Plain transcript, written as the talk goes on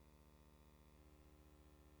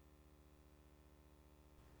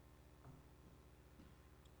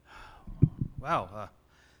Wow.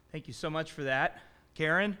 Thank you so much for that,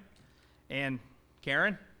 Karen and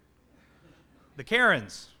Karen. The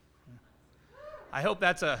Karens. I hope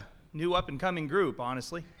that's a new up-and-coming group,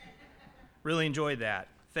 honestly. Really enjoyed that.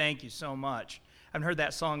 Thank you so much. I haven't heard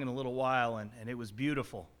that song in a little while, and it was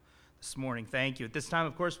beautiful this morning. Thank you. At this time,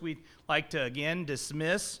 of course, we'd like to, again,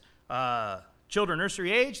 dismiss children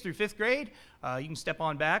nursery age through 5th grade. You can step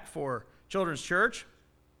on back for Children's Church.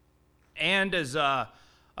 And as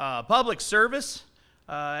public service,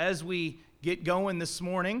 as we get going this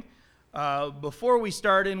morning, before we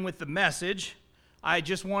start in with the message, I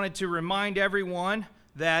just wanted to remind everyone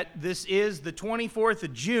that this is the 24th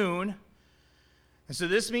of June, and so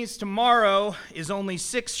this means tomorrow is only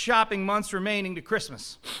 6 shopping months remaining to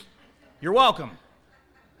Christmas. You're welcome.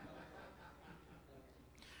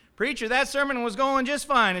 Preacher, that sermon was going just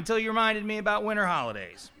fine until you reminded me about winter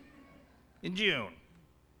holidays in June.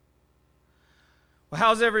 Well,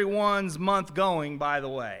 how's everyone's month going, by the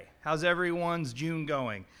way? How's everyone's June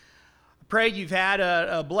going? I pray you've had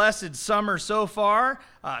a blessed summer so far.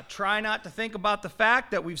 Try not to think about the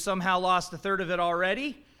fact that we've somehow lost a third of it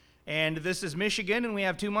already. And this is Michigan, and we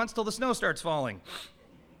have 2 months till the snow starts falling.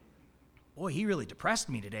 Boy, he really depressed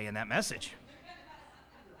me today in that message.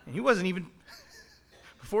 And he wasn't even,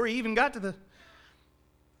 before he even got to the...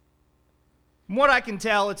 From what I can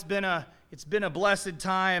tell, it's been a blessed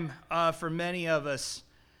time for many of us.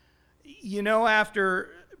 You know,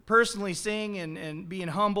 after personally seeing and being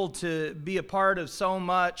humbled to be a part of so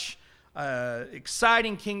much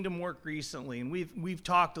exciting kingdom work recently, and we've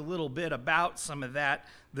talked a little bit about some of that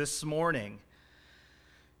this morning.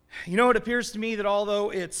 You know, it appears to me that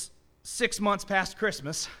although it's 6 months past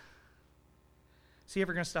Christmas, is he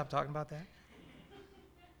ever going to stop talking about that?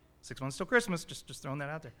 6 months till Christmas, just throwing that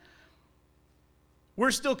out there.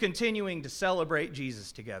 We're still continuing to celebrate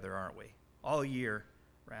Jesus together, aren't we? All year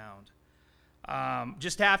round.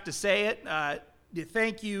 Just have to say it.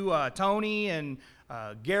 Thank you, Tony and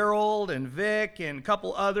Gerald and Vic and a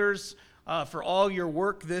couple others for all your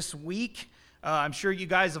work this week. I'm sure you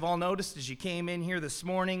guys have all noticed as you came in here this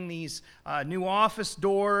morning these new office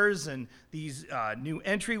doors and these new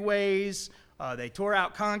entryways. They tore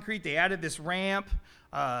out concrete. They added this ramp.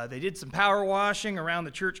 They did some power washing around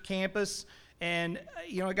the church campus. And,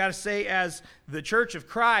 you know, I got to say, as the Church of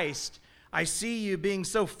Christ, I see you being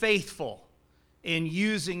so faithful in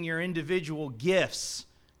using your individual gifts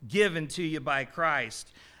given to you by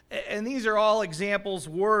Christ. And these are all examples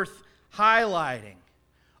worth highlighting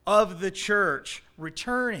of the church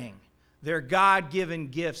returning their God-given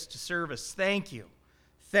gifts to service. Thank you.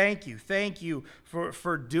 Thank you. Thank you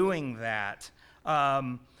for doing that.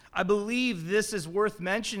 I believe this is worth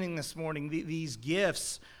mentioning this morning, these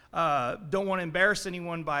gifts. Don't want to embarrass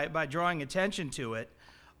anyone by drawing attention to it,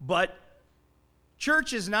 but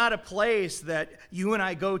church is not a place that you and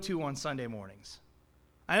I go to on Sunday mornings.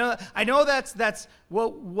 I know that's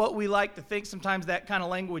what we like to think. Sometimes that kind of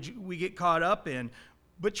language we get caught up in,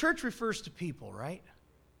 but church refers to people, right?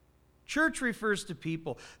 Church refers to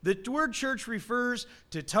people. The word church refers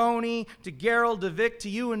to Tony, to Gerald, to Vic, to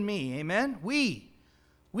you and me. Amen? We,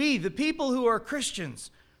 the people who are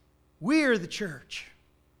Christians, we are the church.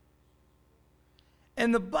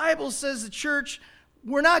 And the Bible says the church,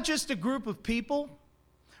 we're not just a group of people,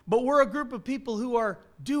 but we're a group of people who are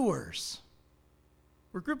doers.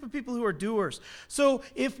 We're a group of people who are doers. So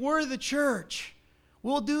if we're the church,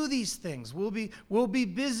 we'll do these things. We'll be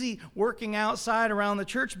busy working outside around the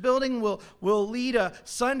church building. We'll lead a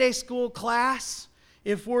Sunday school class.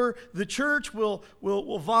 If we're the church, we'll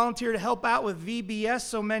volunteer to help out with VBS.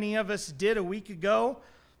 So many of us did a week ago.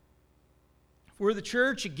 We're the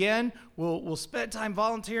church, again, we'll spend time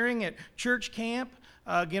volunteering at church camp.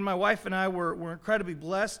 Again, my wife and I were incredibly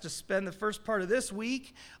blessed to spend the first part of this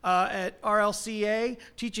week at RLCA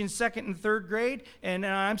teaching 2nd and 3rd grade, and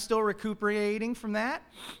I'm still recuperating from that.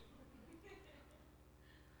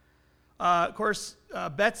 Of course,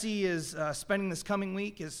 Betsy is spending this coming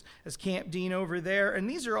week as camp dean over there. And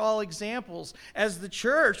these are all examples. As the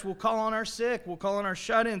church, we'll call on our sick. We'll call on our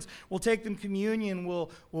shut-ins. We'll take them communion.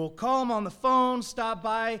 We'll call them on the phone, stop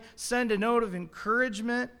by, send a note of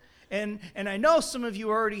encouragement. And I know some of you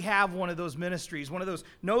already have one of those ministries, one of those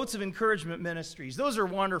notes of encouragement ministries. Those are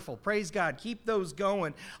wonderful. Praise God. Keep those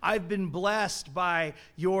going. I've been blessed by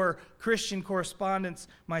your Christian correspondence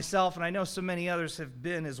myself, and I know so many others have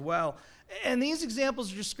been as well. And these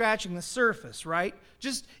examples are just scratching the surface, right?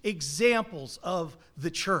 Just examples of the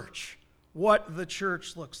church, what the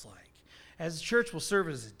church looks like. As the church, we'll serve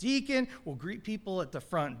as a deacon. We'll greet people at the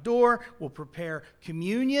front door. We'll prepare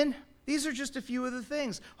communion. These are just a few of the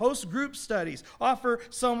things. Host group studies, offer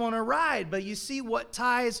someone a ride. But you see what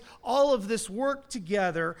ties all of this work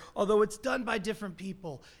together, although it's done by different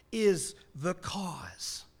people, is the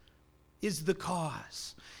cause.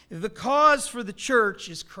 The cause for the church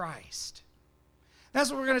is Christ. That's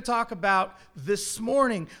what we're going to talk about this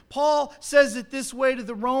morning. Paul says it this way to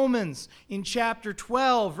the Romans in chapter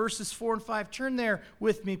 12, verses 4 and 5. Turn there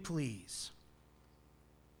with me, please.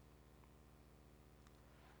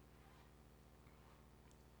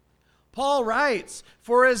 Paul writes,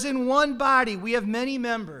 "For as in one body we have many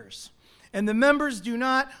members, and the members do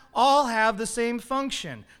not all have the same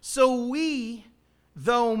function. So we,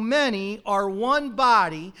 though many, are one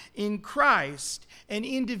body in Christ, and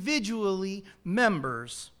individually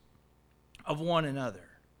members of one another."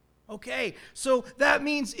 Okay, so that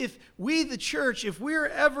means if we, the church, if we're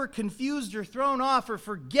ever confused or thrown off or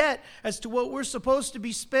forget as to what we're supposed to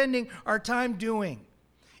be spending our time doing,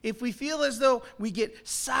 if we feel as though we get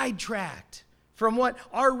sidetracked from what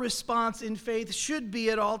our response in faith should be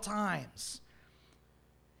at all times,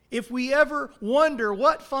 if we ever wonder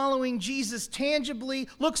what following Jesus tangibly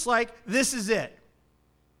looks like, this is it.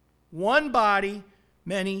 One body,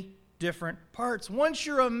 many different parts. Once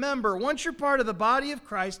you're a member, once you're part of the body of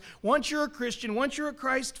Christ, once you're a Christian, once you're a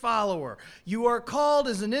Christ follower, you are called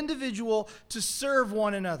as an individual to serve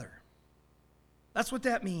one another. That's what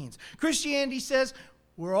that means. Christianity says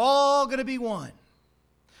we're all going to be one.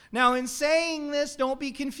 Now, in saying this, don't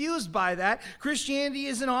be confused by that. Christianity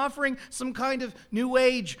isn't offering some kind of new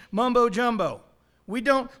age mumbo jumbo. We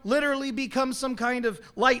don't literally become some kind of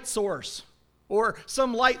light source, or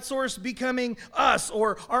some light source becoming us,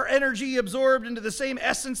 or our energy absorbed into the same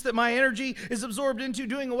essence that my energy is absorbed into,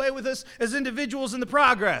 doing away with us as individuals in the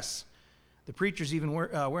progress. The preacher's even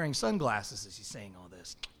wearing sunglasses as he's saying all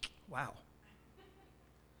this. Wow.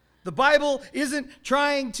 The Bible isn't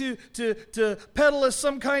trying to peddle us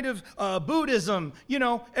some kind of Buddhism,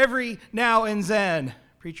 every now and then.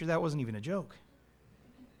 Preacher, that wasn't even a joke.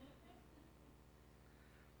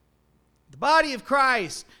 The body of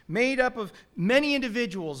Christ, made up of many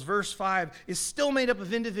individuals, verse 5, is still made up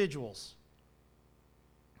of individuals.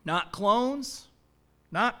 Not clones,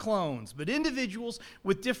 but individuals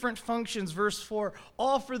with different functions, verse 4,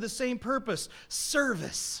 all for the same purpose,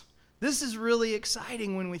 service. This is really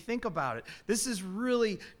exciting when we think about it. This is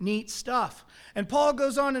really neat stuff. And Paul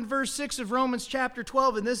goes on in verse 6 of Romans chapter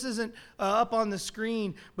 12, and this isn't up on the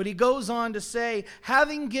screen, but he goes on to say,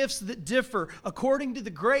 having gifts that differ according to the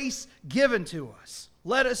grace given to us,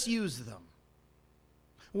 let us use them.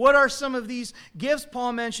 What are some of these gifts?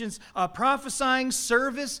 Paul mentions prophesying,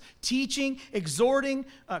 service, teaching, exhorting,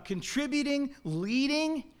 contributing,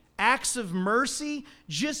 leading, acts of mercy,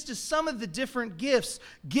 just as some of the different gifts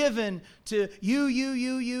given to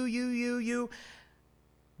you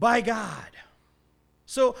by God.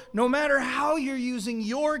 So no matter how you're using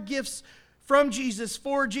your gifts from Jesus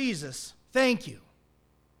for Jesus, thank you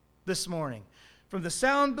this morning. From the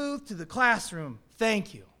sound booth to the classroom,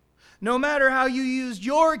 thank you. No matter how you used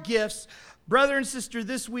your gifts, brother and sister,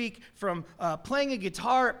 this week, from playing a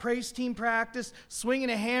guitar at praise team practice, swinging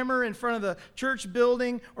a hammer in front of the church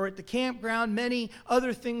building or at the campground, many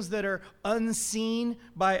other things that are unseen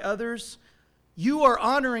by others, you are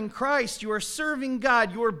honoring Christ. You are serving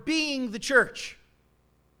God. You are being the church.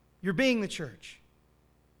 You're being the church.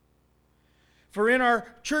 For in our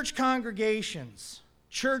church congregations,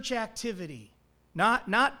 church activity,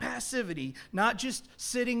 not passivity, not just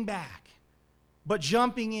sitting back, but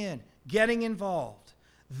jumping in, getting involved.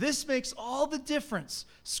 This makes all the difference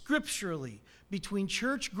scripturally between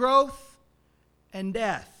church growth and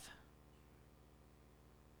death.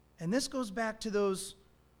 And this goes back to those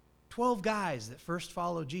 12 guys that first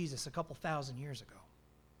followed Jesus a couple thousand years ago.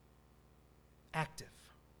 Active.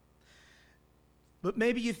 But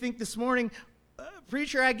maybe you think this morning,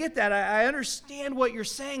 preacher, I get that. I understand what you're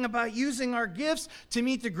saying about using our gifts to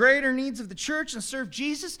meet the greater needs of the church and serve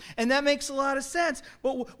Jesus, and that makes a lot of sense.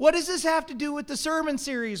 But what does this have to do with the sermon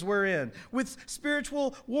series we're in, with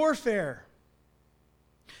spiritual warfare?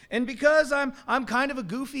 And because I'm kind of a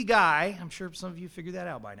goofy guy, I'm sure some of you figured that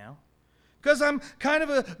out by now, because I'm kind of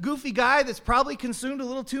a goofy guy that's probably consumed a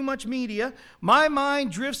little too much media, my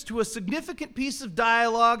mind drifts to a significant piece of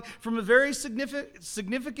dialogue from a very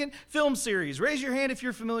significant film series. Raise your hand if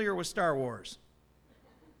you're familiar with Star Wars.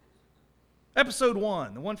 Episode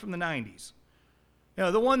 1, the one from the 90s.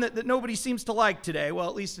 The one that nobody seems to like today, well,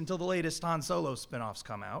 at least until the latest Han Solo spinoffs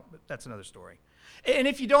come out, but that's another story. And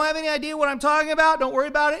if you don't have any idea what I'm talking about, don't worry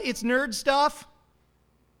about it. It's nerd stuff.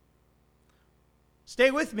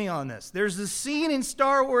 Stay with me on this. There's a scene in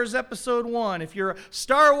Star Wars Episode 1. If you're a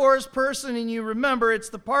Star Wars person and you remember, it's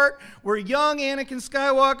the part where young Anakin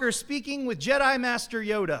Skywalker is speaking with Jedi Master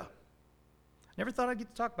Yoda. Never thought I'd get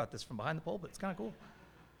to talk about this from behind the pulpit. It's kind of cool.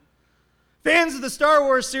 Fans of the Star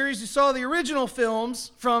Wars series who saw the original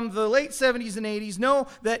films from the late 70s and 80s know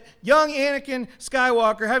that young Anakin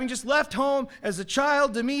Skywalker, having just left home as a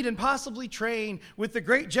child to meet and possibly train with the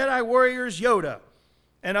great Jedi warriors Yoda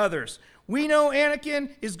and others, we know Anakin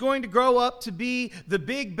is going to grow up to be the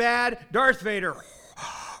big bad Darth Vader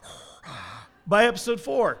by Episode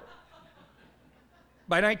 4.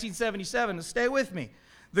 By 1977, so stay with me.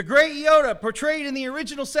 The great Yoda, portrayed in the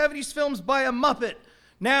original 70s films by a Muppet.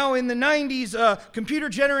 Now in the 90s, a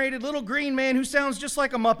computer-generated little green man who sounds just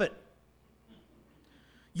like a Muppet.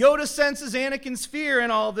 Yoda senses Anakin's fear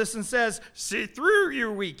in all of this and says, "See through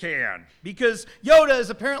you we can," because Yoda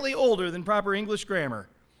is apparently older than proper English grammar.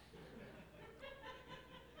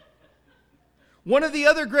 One of the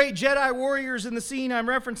other great Jedi warriors in the scene I'm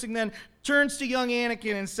referencing then turns to young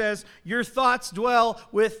Anakin and says, "Your thoughts dwell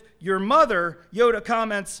with your mother." Yoda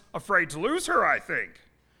comments, "Afraid to lose her, I think."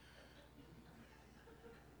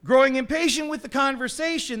 Growing impatient with the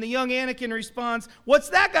conversation, the young Anakin responds, "What's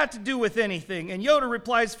that got to do with anything?" And Yoda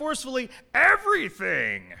replies forcefully,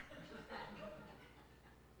 "Everything."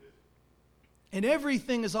 And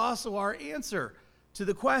everything is also our answer to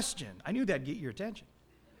the question. I knew that'd get your attention.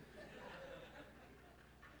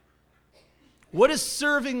 What does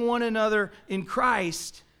serving one another in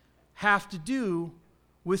Christ have to do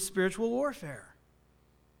with spiritual warfare?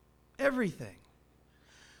 Everything.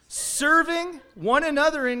 Serving one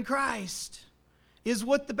another in Christ is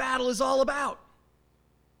what the battle is all about.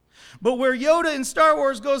 But where Yoda in Star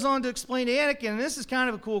Wars goes on to explain to Anakin, and this is kind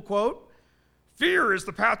of a cool quote, "Fear is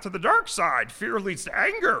the path to the dark side. Fear leads to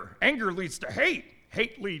anger. Anger leads to hate.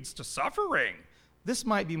 Hate leads to suffering." This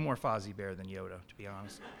might be more Fozzie Bear than Yoda, to be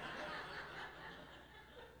honest.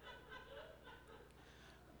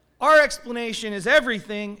 Our explanation is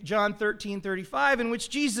everything, John 13:35, in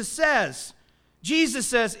which Jesus says,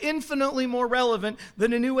 infinitely more relevant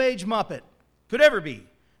than a New Age Muppet could ever be.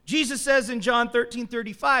 Jesus says in John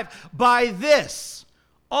 13:35, "By this,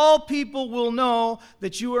 all people will know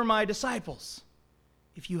that you are my disciples,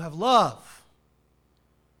 if you have love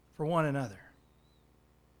for one another."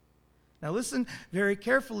 Now listen very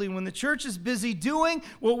carefully. When the church is busy doing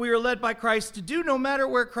what we are led by Christ to do, no matter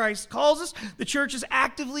where Christ calls us, the church is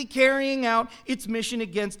actively carrying out its mission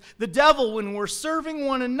against the devil. When we're serving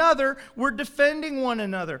one another, we're defending one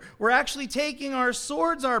another. We're actually taking our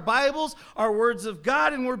swords, our Bibles, our words of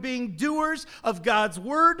God, and we're being doers of God's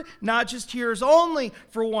word, not just hearers only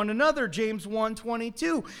for one another. James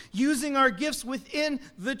 1:22. Using our gifts within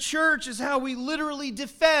the church is how we literally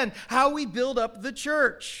defend, how we build up the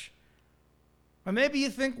church. Or maybe you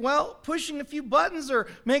think, well, pushing a few buttons or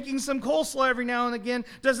making some coleslaw every now and again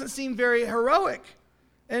doesn't seem very heroic.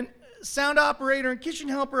 And sound operator and kitchen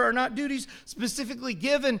helper are not duties specifically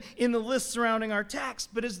given in the list surrounding our text.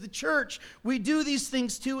 But as the church, we do these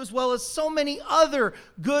things too, as well as so many other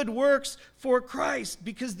good works for Christ.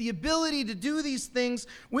 Because the ability to do these things,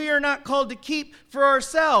 we are not called to keep for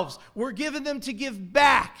ourselves. We're given them to give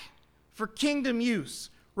back for kingdom use.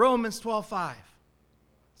 Romans 12:5.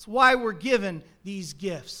 That's why we're given these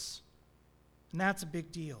gifts. And that's a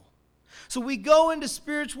big deal. So we go into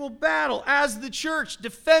spiritual battle as the church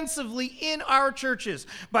defensively in our churches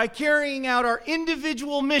by carrying out our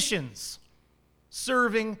individual missions,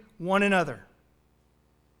 serving one another.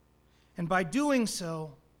 And by doing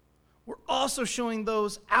so, we're also showing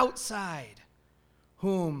those outside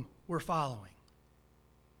whom we're following.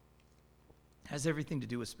 It has everything to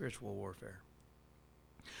do with spiritual warfare.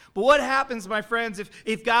 But what happens, my friends,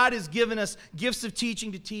 if God has given us gifts of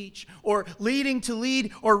teaching to teach, or leading to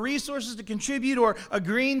lead, or resources to contribute, or a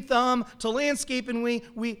green thumb to landscape, and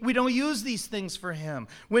we don't use these things for Him?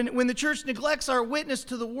 When the church neglects our witness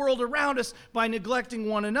to the world around us by neglecting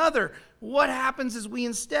one another, what happens is we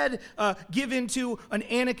instead give into an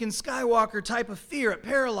Anakin Skywalker type of fear. It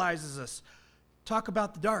paralyzes us. Talk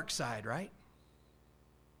about the dark side, right?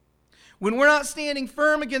 When we're not standing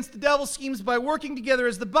firm against the devil's schemes by working together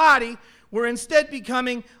as the body, we're instead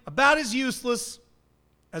becoming about as useless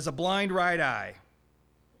as a blind right eye.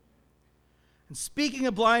 And speaking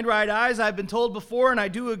of blind right eyes, I've been told before, and I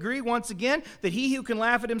do agree once again, that he who can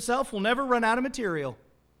laugh at himself will never run out of material.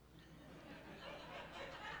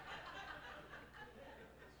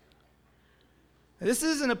 This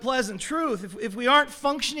isn't a pleasant truth. If we aren't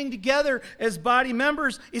functioning together as body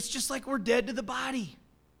members, it's just like we're dead to the body.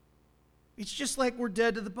 It's just like we're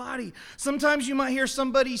dead to the body. Sometimes you might hear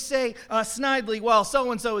somebody say snidely, well,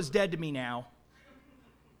 so-and-so is dead to me now.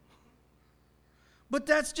 But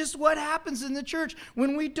that's just what happens in the church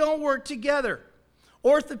when we don't work together.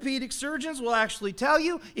 Orthopedic surgeons will actually tell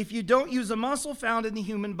you if you don't use a muscle found in the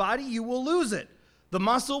human body, you will lose it. The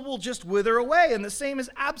muscle will just wither away, and the same is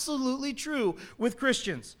absolutely true with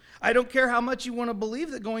Christians. I don't care how much you want to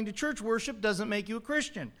believe that going to church worship doesn't make you a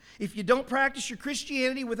Christian. If you don't practice your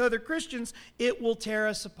Christianity with other Christians, it will tear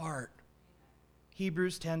us apart.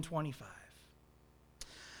 Hebrews 10:25.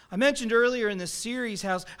 I mentioned earlier in this series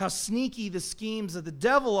how sneaky the schemes of the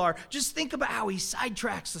devil are. Just think about how he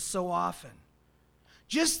sidetracks us so often.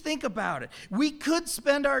 Just think about it. We could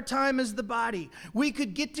spend our time as the body. We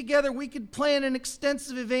could get together. We could plan an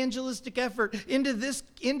extensive evangelistic effort into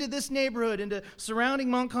this neighborhood, into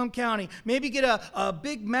surrounding Montcalm County. Maybe get a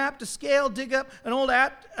big map to scale, dig up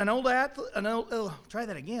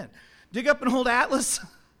dig up an old atlas.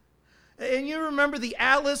 And you remember the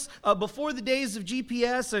atlas before the days of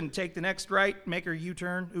GPS and take the next right, make a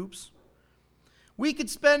U-turn, oops. We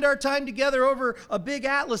could spend our time together over a big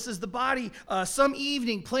atlas as the body some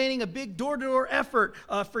evening planning a big door-to-door effort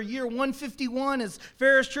for year 151 as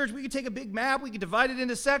Ferris Church. We could take a big map. We could divide it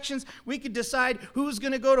into sections. We could decide who's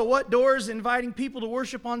going to go to what doors, inviting people to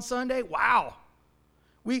worship on Sunday. Wow.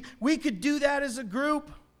 We could do that as a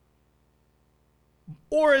group.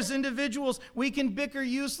 Or as individuals, we can bicker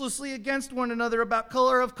uselessly against one another about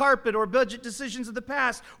color of carpet or budget decisions of the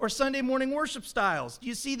past or Sunday morning worship styles. Do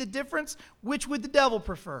you see the difference? Which would the devil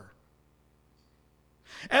prefer?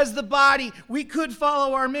 As the body, we could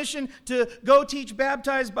follow our mission to go teach,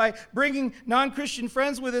 baptize by bringing non-Christian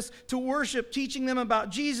friends with us to worship, teaching them about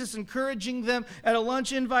Jesus, encouraging them at a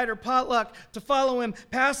lunch invite or potluck to follow him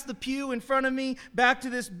past the pew in front of me, back to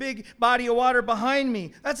this big body of water behind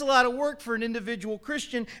me. That's a lot of work for an individual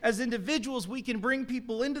Christian. As individuals, we can bring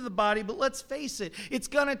people into the body, but let's face it, it's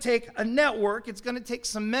going to take a network, it's going to take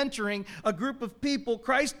some mentoring, a group of people.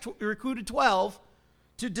 Christ recruited 12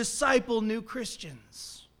 to disciple new Christians.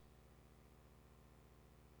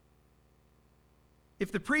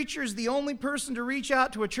 If the preacher is the only person to reach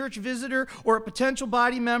out to a church visitor or a potential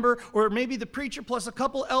body member, or maybe the preacher plus a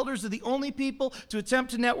couple elders are the only people to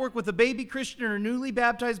attempt to network with a baby Christian or a newly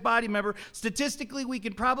baptized body member, statistically we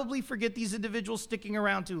can probably forget these individuals sticking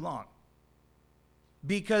around too long.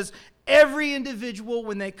 Because every individual,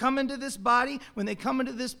 when they come into this body, when they come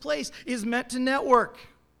into this place, is meant to network,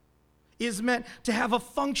 is meant to have a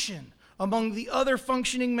function among the other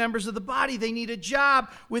functioning members of the body. They need a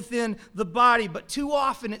job within the body. But too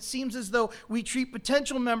often it seems as though we treat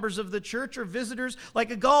potential members of the church or visitors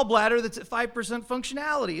like a gallbladder that's at 5%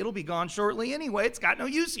 functionality. It'll be gone shortly anyway. It's got no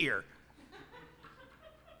use here.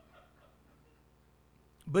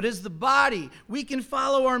 But as the body, we can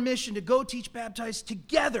follow our mission to go teach, baptize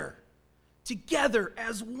together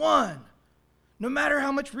as one. No matter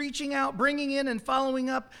how much reaching out, bringing in, and following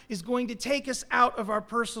up is going to take us out of our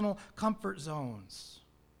personal comfort zones.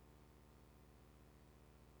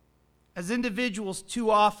 As individuals, too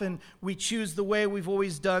often we choose the way we've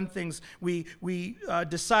always done things. We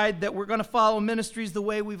decide that we're going to follow ministries the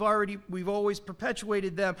way we've always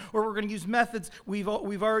perpetuated them, or we're going to use methods we've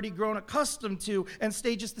already grown accustomed to and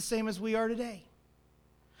stay just the same as we are today.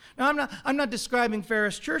 Now, I'm not describing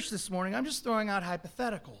Ferris Church this morning. I'm just throwing out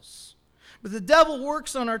hypotheticals. But the devil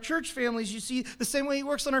works on our church families, you see, the same way he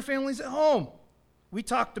works on our families at home. We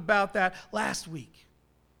talked about that last week.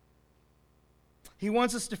 He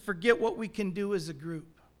wants us to forget what we can do as a group,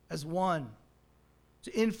 as one,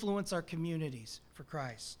 to influence our communities for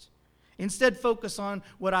Christ. Instead, focus on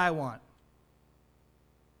what I want.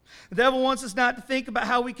 The devil wants us not to think about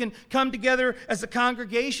how we can come together as a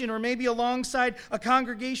congregation or maybe alongside a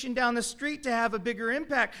congregation down the street to have a bigger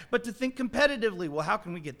impact, but to think competitively, well, how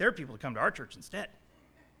can we get their people to come to our church instead?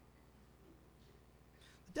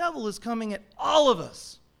 The devil is coming at all of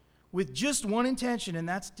us with just one intention, and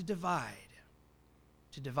that's to divide,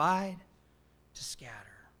 to scatter.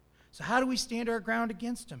 So how do we stand our ground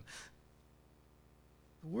against him?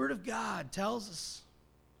 The Word of God tells us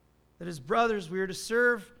that as brothers we are to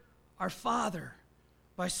serve our Father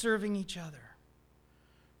by serving each other.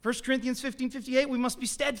 1 Corinthians 15:58, we must be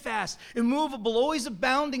steadfast, immovable, always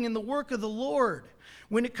abounding in the work of the Lord.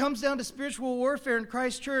 When it comes down to spiritual warfare in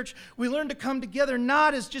Christ's church, we learn to come together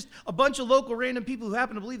not as just a bunch of local random people who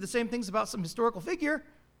happen to believe the same things about some historical figure,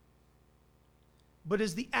 but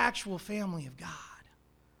as the actual family of God.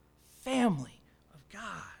 Family of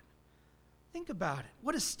God. Think about it.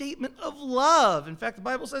 What a statement of love. In fact, the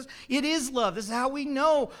Bible says it is love. This is how we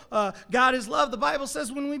know God is love. The Bible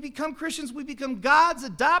says when we become Christians, we become God's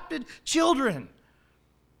adopted children.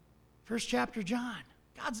 First chapter, John.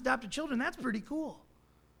 God's adopted children. That's pretty cool.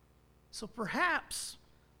 So perhaps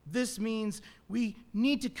This means we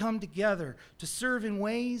need to come together to serve in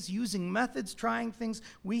ways, using methods, trying things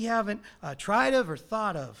we haven't tried of or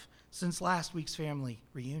thought of since last week's family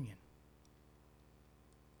reunion.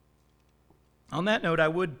 On that note, I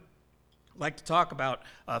would like to talk about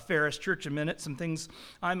Ferris Church a minute, some things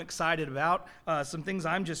I'm excited about, some things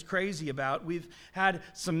I'm just crazy about. We've had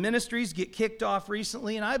some ministries get kicked off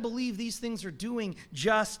recently, and I believe these things are doing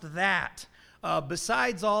just that.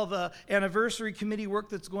 Besides all the anniversary committee work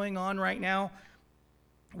that's going on right now,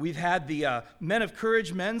 we've had the Men of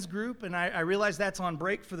Courage men's group, and I realize that's on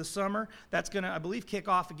break for the summer. That's going to, I believe, kick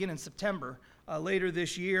off again in September later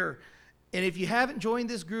this year. And if you haven't joined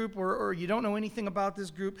this group or you don't know anything about this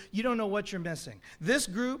group, you don't know what you're missing. This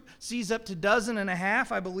group sees up to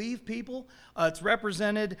 12, I believe, people. It's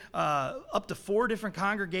represented up to 4 different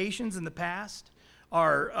congregations in the past.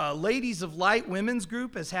 Our Ladies of Light women's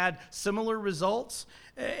group has had similar results,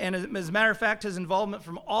 and as a matter of fact, has involvement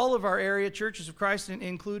from all of our area churches of Christ,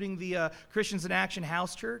 including the Christians in Action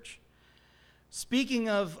House Church. Speaking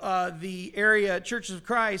of the area Churches of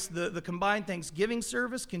Christ, the combined Thanksgiving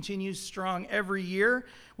service continues strong every year.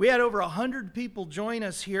 We had over 100 people join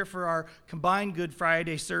us here for our combined Good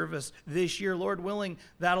Friday service this year. Lord willing,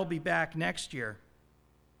 that'll be back next year.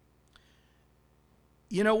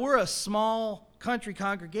 You know, we're a small country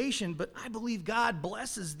congregation, but I believe God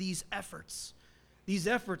blesses these efforts. These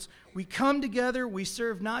efforts, we come together, we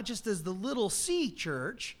serve not just as the little C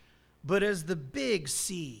church, but as the big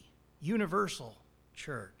C, universal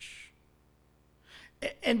church.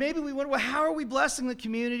 And maybe we wonder, well, how are we blessing the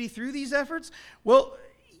community through these efforts? Well,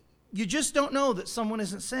 you just don't know that someone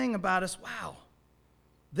isn't saying about us, wow,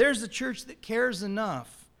 there's a church that cares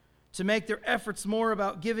enough to make their efforts more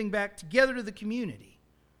about giving back together to the community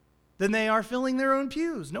than they are filling their own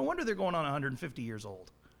pews. No wonder they're going on 150 years old.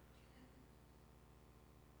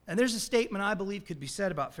 And there's a statement I believe could be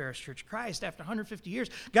said about Ferris Church Christ. After 150 years,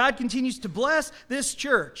 God continues to bless this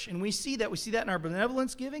church. And we see that. We see that in our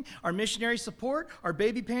benevolence giving, our missionary support, our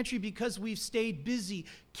baby pantry, because we've stayed busy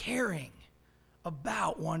caring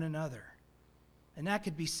about one another. And that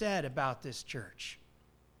could be said about this church.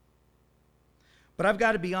 But I've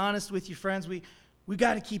got to be honest with you, friends. We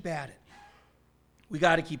got to keep at it. We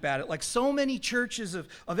got to keep at it. Like so many churches of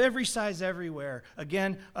every size everywhere,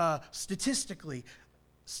 again, statistically,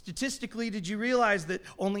 did you realize that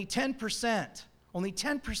only 10%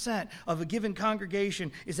 of a given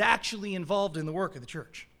congregation is actually involved in the work of the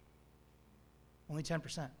church? Only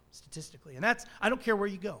 10%, statistically. And that's, I don't care where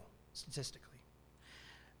you go, statistically.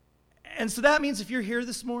 And so that means if you're here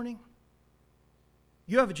this morning,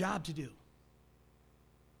 you have a job to do.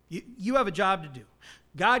 You have a job to do.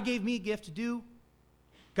 God gave me a gift to do.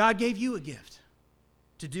 God gave you a gift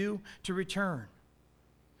to do, to return.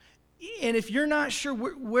 And if you're not sure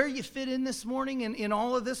where you fit in this morning and in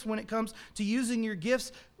all of this when it comes to using your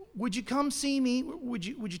gifts, would you come see me? Would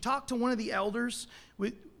you talk to one of the elders?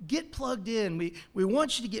 Get plugged in. We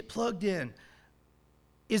want you to get plugged in.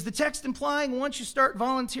 Is the text implying once you start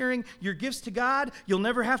volunteering your gifts to God, you'll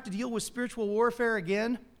never have to deal with spiritual warfare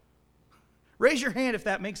again? Raise your hand if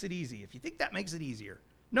that makes it easy, if you think that makes it easier.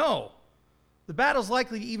 No. The battle's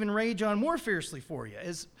likely to even rage on more fiercely for you,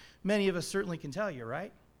 as many of us certainly can tell you,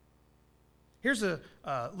 right? Here's a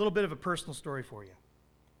little bit of a personal story for you.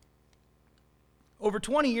 Over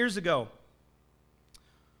 20 years ago,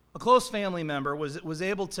 a close family member was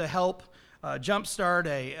able to help jumpstart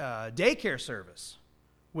a daycare service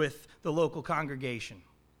with the local congregation.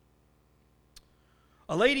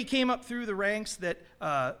 A lady came up through the ranks that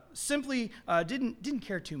simply didn't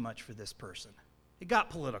care too much for this person. It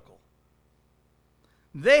got political.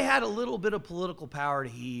 They had a little bit of political power to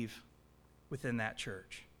heave within that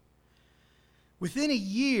church. Within a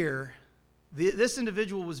year, this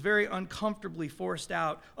individual was very uncomfortably forced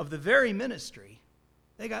out of the very ministry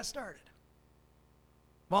they got started.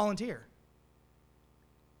 Volunteer.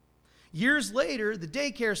 Years later, the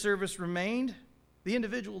daycare service remained. The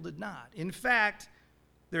individual did not. In fact,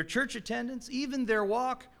 their church attendance, even their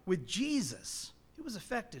walk with Jesus, it was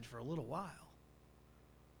affected for a little while.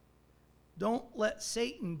 Don't let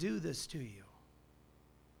Satan do this to you.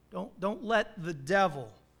 Don't let the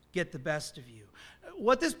devil get the best of you.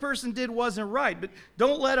 What this person did wasn't right, but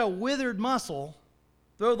don't let a withered muscle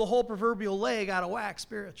throw the whole proverbial leg out of whack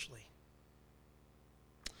spiritually.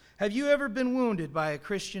 Have you ever been wounded by a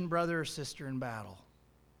Christian brother or sister in battle?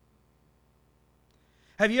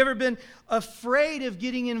 Have you ever been afraid of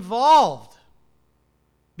getting involved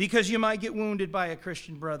because you might get wounded by a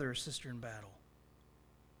Christian brother or sister in battle?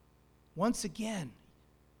 Once again,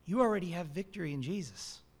 you already have victory in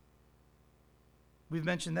Jesus. We've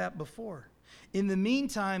mentioned that before. In the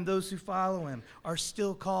meantime, those who follow him are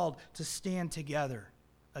still called to stand together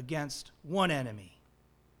against one enemy.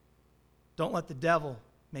 Don't let the devil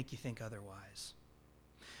make you think otherwise.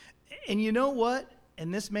 And you know what?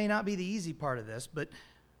 And this may not be the easy part of this, but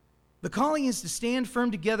the calling is to stand firm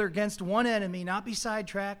together against one enemy, not be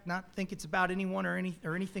sidetracked, not think it's about anyone or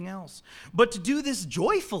anything else, but to do this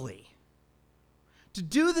joyfully. To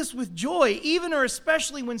do this with joy, even or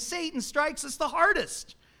especially when Satan strikes us the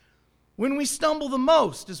hardest. When we stumble the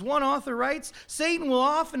most, as one author writes, Satan will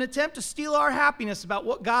often attempt to steal our happiness about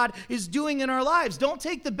what God is doing in our lives. Don't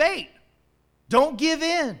take the bait. Don't give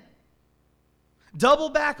in. Double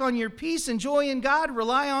back on your peace and joy in God.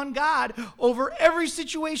 Rely on God over every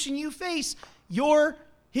situation you face. You're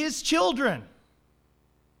his children.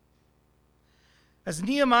 As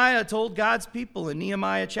Nehemiah told God's people in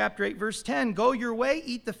Nehemiah chapter 8, verse 10, go your way,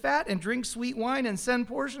 eat the fat, and drink sweet wine, and send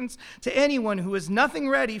portions to anyone who has nothing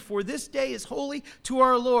ready, for this day is holy to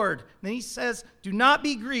our Lord. Then he says, do not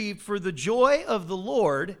be grieved, for the joy of the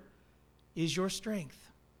Lord is your strength.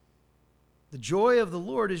 The joy of the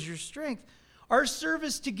Lord is your strength. Our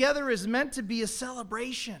service together is meant to be a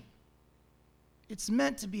celebration. It's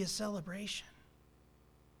meant to be a celebration.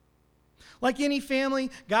 Like any family,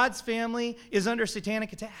 God's family is under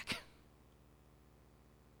satanic attack.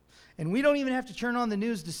 And we don't even have to turn on the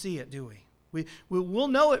news to see it, do we? We'll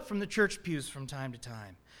know it from the church pews from time to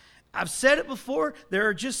time. I've said it before, there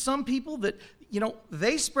are just some people that,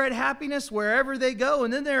 they spread happiness wherever they go,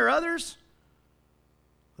 and then there are others,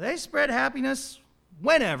 they spread happiness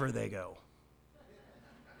whenever they go.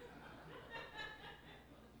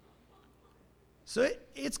 So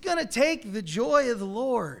it's going to take the joy of the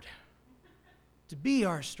Lord to be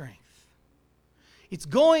our strength. It's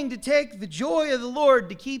going to take the joy of the Lord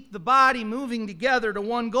to keep the body moving together to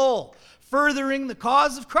one goal, furthering the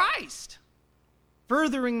cause of Christ.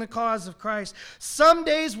 Furthering the cause of Christ. Some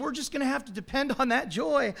days we're just going to have to depend on that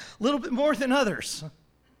joy a little bit more than others.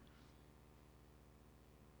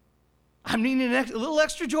 I'm needing a little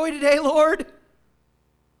extra joy today, Lord.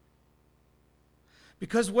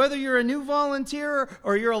 Because whether you're a new volunteer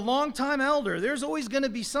or you're a longtime elder, there's always going to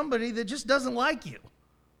be somebody that just doesn't like you.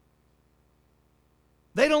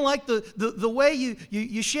 They don't like the way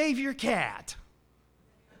you shave your cat.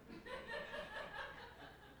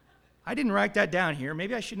 I didn't write that down here.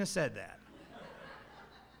 Maybe I shouldn't have said that.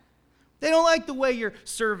 They don't like the way you're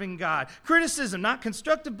serving God. Criticism, not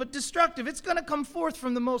constructive but destructive. It's going to come forth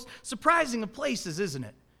from the most surprising of places, isn't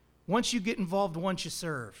it? Once you get involved, once you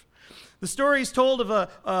serve. The story is told of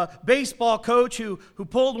a baseball coach who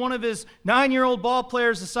pulled one of his 9-year-old ball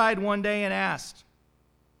players aside one day and asked,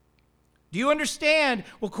 do you understand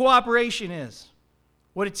what cooperation is?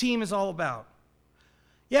 What a team is all about?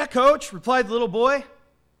 Yeah, coach, replied the little boy.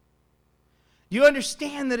 Do you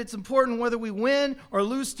understand that it's important whether we win or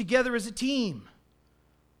lose together as a team?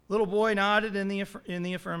 Little boy nodded in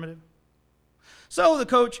the affirmative. So the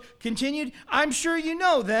coach continued, I'm sure you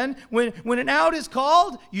know then, when an out is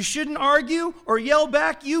called, you shouldn't argue or yell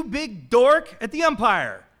back, you big dork, at the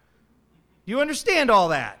umpire. Do you understand all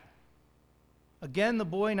that? Again, the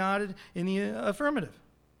boy nodded in the affirmative.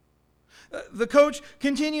 The coach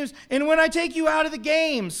continues, and when I take you out of the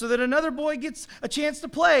game so that another boy gets a chance to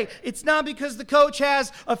play, it's not because the coach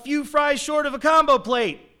has a few fries short of a combo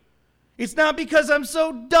plate. It's not because I'm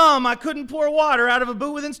so dumb I couldn't pour water out of a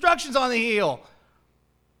boot with instructions on the heel.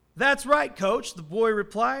 That's right, coach, the boy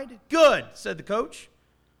replied. Good, said the coach.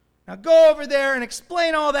 Now go over there and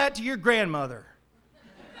explain all that to your grandmother.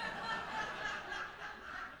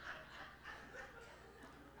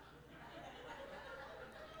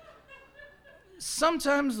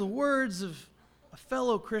 Sometimes the words of a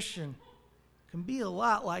fellow Christian can be a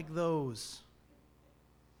lot like those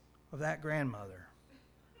of that grandmother.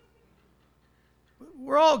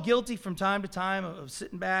 We're all guilty from time to time of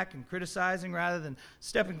sitting back and criticizing rather than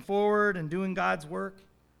stepping forward and doing God's work.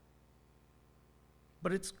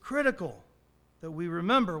 But it's critical that we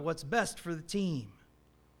remember what's best for the team.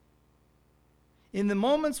 In the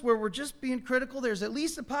moments where we're just being critical, there's at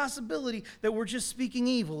least a possibility that we're just speaking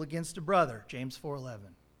evil against a brother, James 4:11.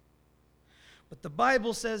 But the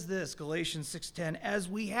Bible says this, Galatians 6:10, as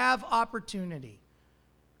we have opportunity,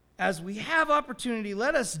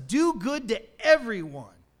 let us do good to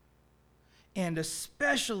everyone, and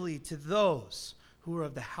especially to those who are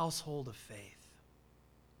of the household of faith.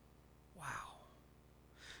 Wow.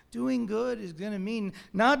 Doing good is going to mean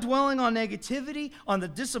not dwelling on negativity, on the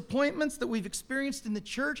disappointments that we've experienced in the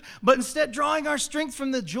church, but instead drawing our strength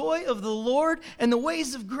from the joy of the Lord and the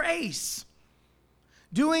ways of grace.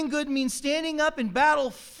 Doing good means standing up in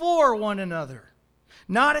battle for one another,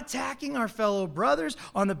 not attacking our fellow brothers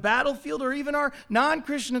on the battlefield or even our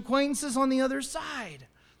non-Christian acquaintances on the other side.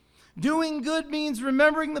 Doing good means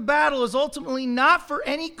remembering the battle is ultimately not for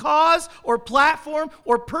any cause or platform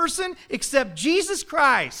or person except Jesus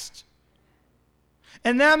Christ.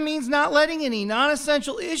 And that means not letting any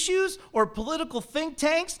non-essential issues or political think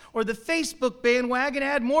tanks or the Facebook bandwagon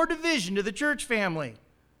add more division to the church family.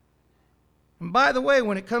 And by the way,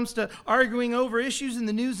 when it comes to arguing over issues in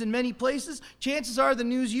the news in many places, chances are the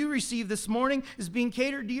news you received this morning is being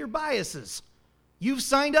catered to your biases. You've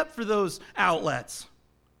signed up for those outlets.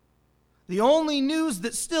 The only news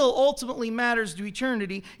that still ultimately matters to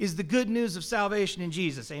eternity is the good news of salvation in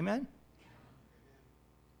Jesus. Amen?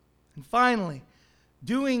 And finally,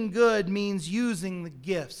 doing good means using the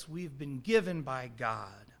gifts we've been given by God.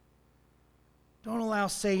 Don't allow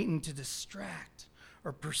Satan to distract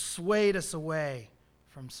or persuade us away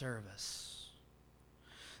from service.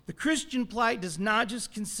 The Christian plight does not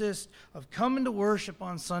just consist of coming to worship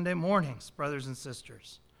on Sunday mornings, brothers and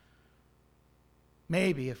sisters.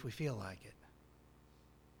 Maybe if we feel like it.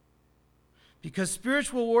 Because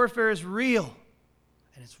spiritual warfare is real,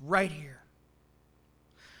 and it's right here.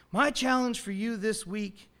 My challenge for you this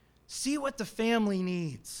week, see what the family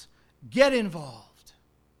needs. Get involved.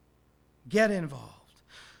 Get involved.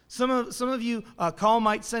 Some of you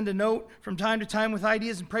might send a note from time to time with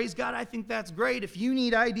ideas, and praise God, I think that's great. If you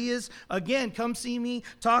need ideas, again, come see me,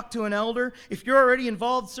 talk to an elder. If you're already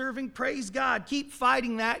involved serving, praise God. Keep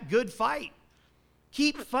fighting that good fight.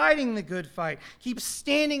 Keep fighting the good fight. Keep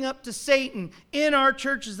standing up to Satan in our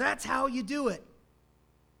churches. That's how you do it.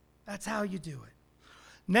 That's how you do it.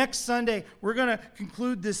 Next Sunday, we're going to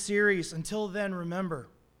conclude this series. Until then, remember,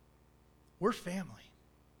 we're family.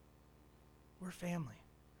 We're family.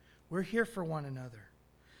 We're here for one another.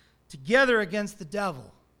 Together against the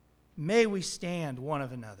devil, may we stand one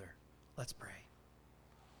of another. Let's pray.